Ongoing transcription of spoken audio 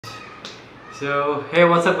So hey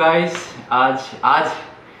what's up guys, आज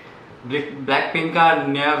Blackpink का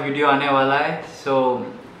नया वीडियो आने वाला है. So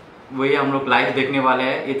वही हम लोग लाइव देखने वाले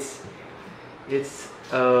हैं. It's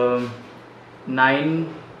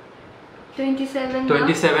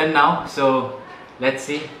 9:27 now. So let's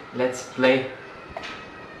see, let's play.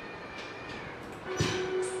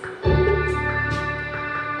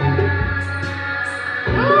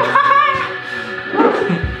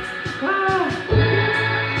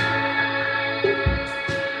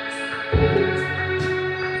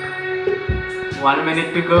 One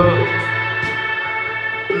minute to go.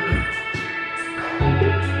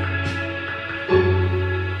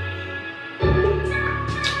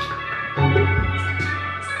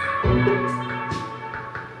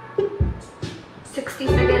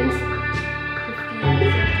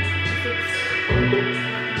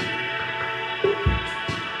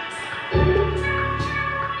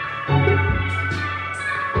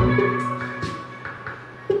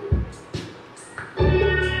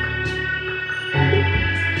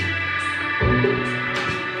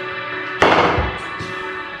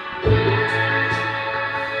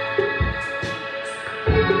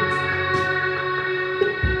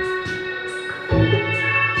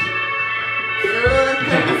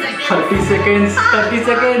 Seconds. 30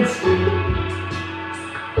 seconds.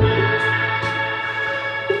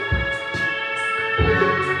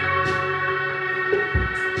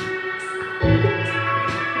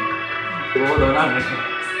 Bodo na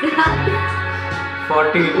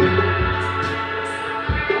 40.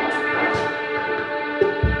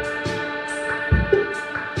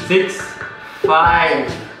 6, 5,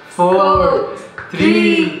 4,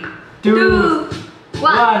 3, 2,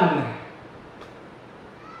 1.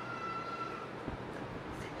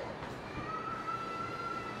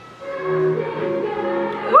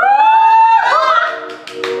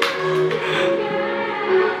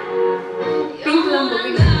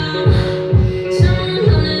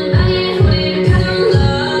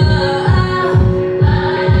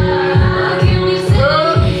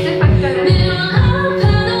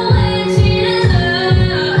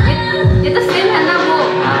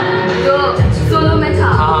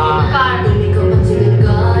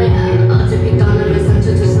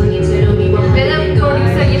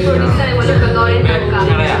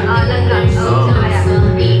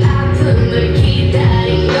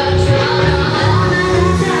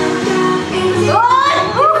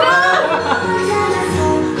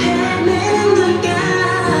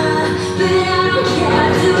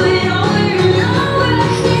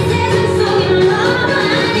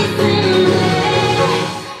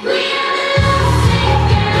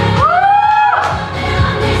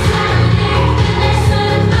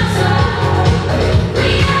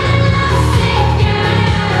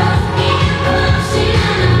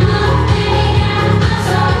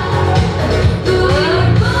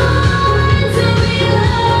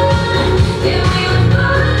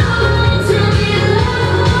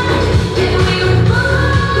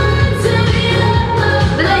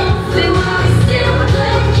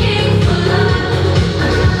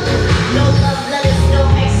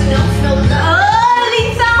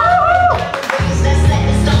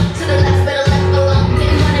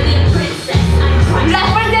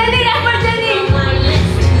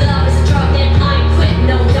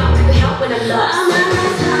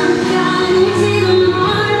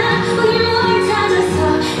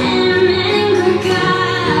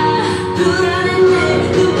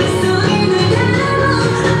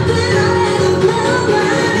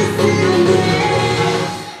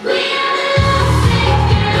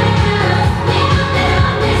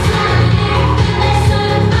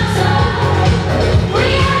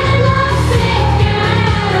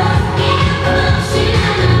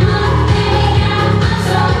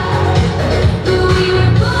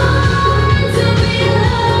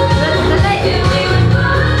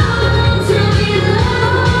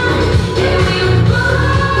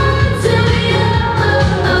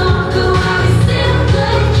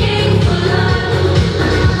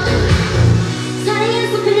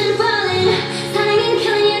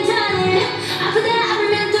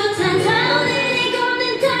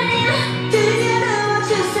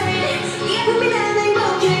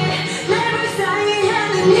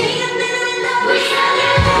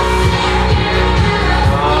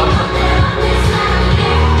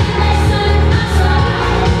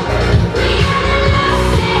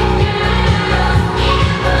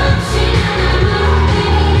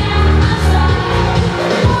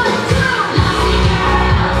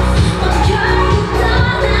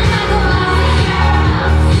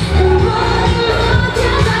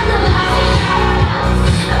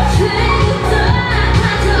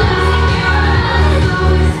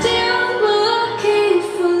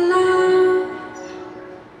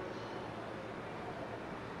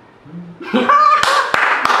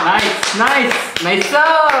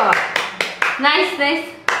 guys.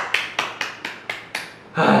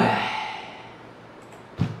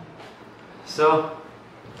 So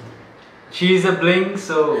she is a bling.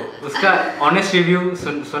 So उसका honest review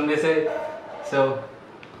सुनने से so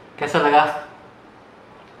कैसा लगा?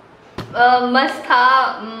 मस्त था।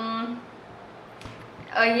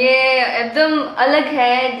 ये एकदम अलग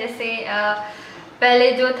है, जैसे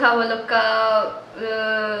पहले जो था वो लोग का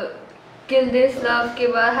किल दिस लव के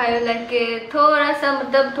बाद हाई लाइक के थोड़ा सा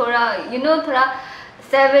मतलब थोड़ा थोड़ा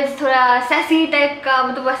सैवेज, थोड़ा सैसी टाइप का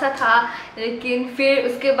मतलब वैसा था। लेकिन फिर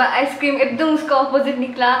उसके बाद आइसक्रीम एकदम उसका ऑपोजिट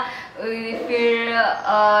निकला। फिर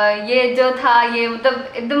ये जो था ये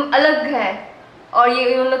मतलब एकदम अलग है। और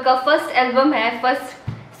ये उन लोग का फर्स्ट एल्बम है, फर्स्ट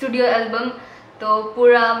स्टूडियो एल्बम, तो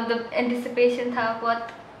पूरा मतलब एंटिसिपेशन था बहुत।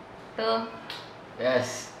 तो Yes.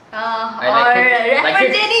 और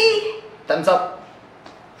wrapper jenny Thumbs up.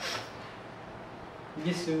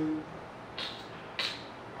 Yes.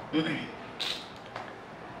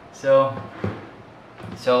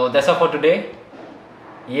 So that's all for today.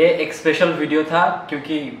 ये एक स्पेशल वीडियो था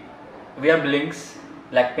क्योंकि वी आर ब्लिंक्स,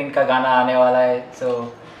 ब्लैकपिंक का गाना आने वाला है। सो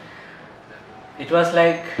इट वाज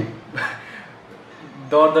लाइक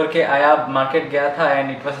दौड़ के आया, मार्केट गया था and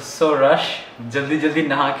it was so rush, जल्दी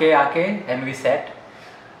नहा के आके and we set.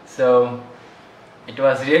 So it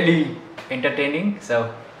was really entertaining. So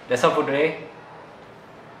that's all for today.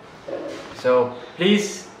 So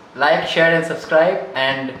please like, share and subscribe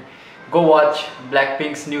and go watch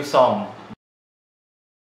Blackpink's new song.